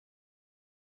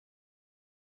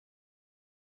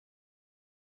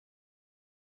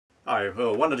Hi,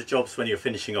 well, one of the jobs when you're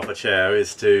finishing off a chair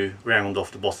is to round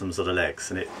off the bottoms of the legs,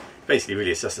 and it basically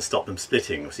really is just to stop them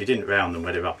splitting. So you didn't round them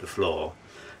where they're up the floor,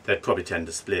 they'd probably tend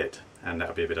to split, and that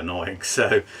would be a bit annoying.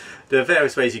 So there are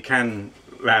various ways you can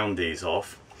round these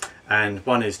off, and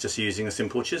one is just using a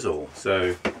simple chisel.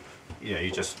 So you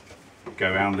just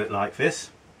go around it like this,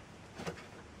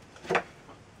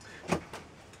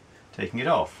 taking it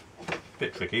off. A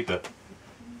bit tricky, but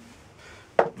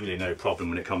really no problem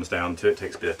when it comes down to it. It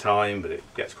takes a bit of time, but it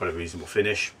gets quite a reasonable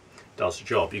finish. Does the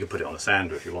job. You could put it on a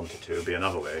sander if you wanted to. It would be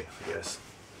another way, I guess.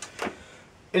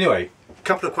 Anyway, a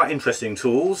couple of quite interesting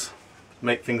tools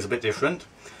make things a bit different.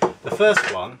 The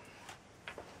first one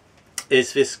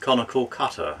is this conical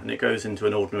cutter, and it goes into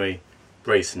an ordinary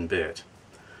brace and bit,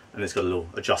 and it's got a little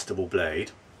adjustable blade,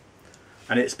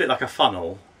 and it's a bit like a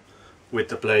funnel with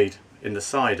the blade in the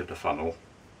side of the funnel,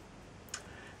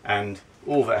 and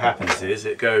all that happens is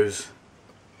it goes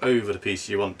over the piece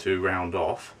you want to round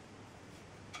off,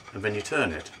 and then you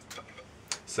turn it.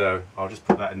 So I'll just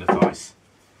put that in the vise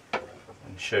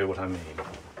and show what I mean.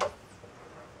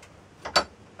 So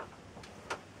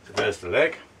there's the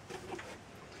leg,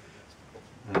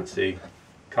 and it's the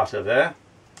cutter there,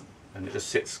 and it just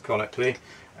sits conically,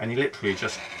 and you literally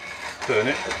just turn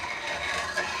it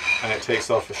and it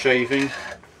takes off the shaving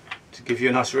to give you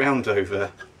a nice round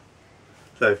over.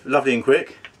 So lovely and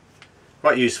quick,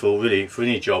 quite useful really for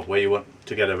any job where you want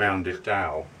to get a rounded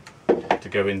dowel to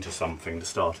go into something to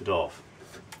start it off.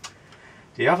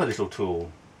 The other little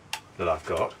tool that I've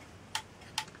got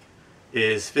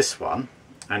is this one,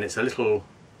 and it's a little,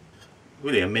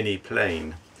 really a mini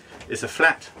plane. It's a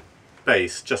flat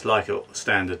base just like a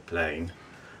standard plane,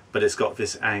 but it's got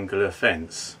this angular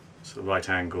fence, so right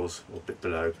angles or a bit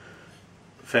below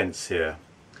fence here.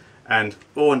 And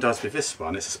all one does with this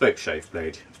one, it's a spoke shave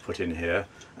blade put in here,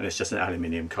 and it's just an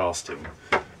aluminium casting.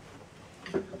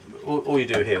 All you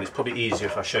do here, and it's probably easier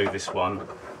if I show this one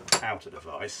out of the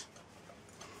vise,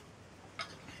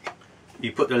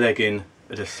 you put the leg in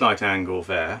at a slight angle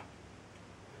there,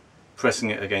 pressing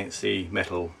it against the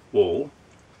metal wall,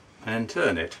 and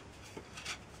turn it.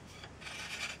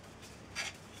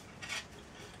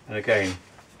 And again,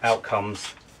 out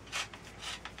comes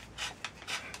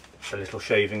a little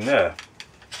shaving there.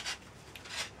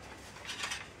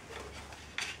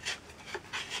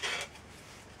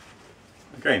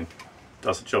 Again,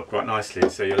 does the job quite nicely,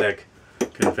 so your leg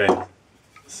can then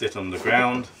sit on the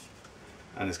ground,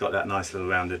 and it's got that nice little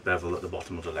rounded bevel at the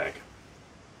bottom of the leg.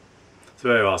 So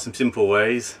there are some simple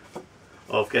ways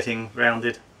of getting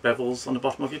rounded bevels on the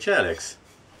bottom of your chair legs.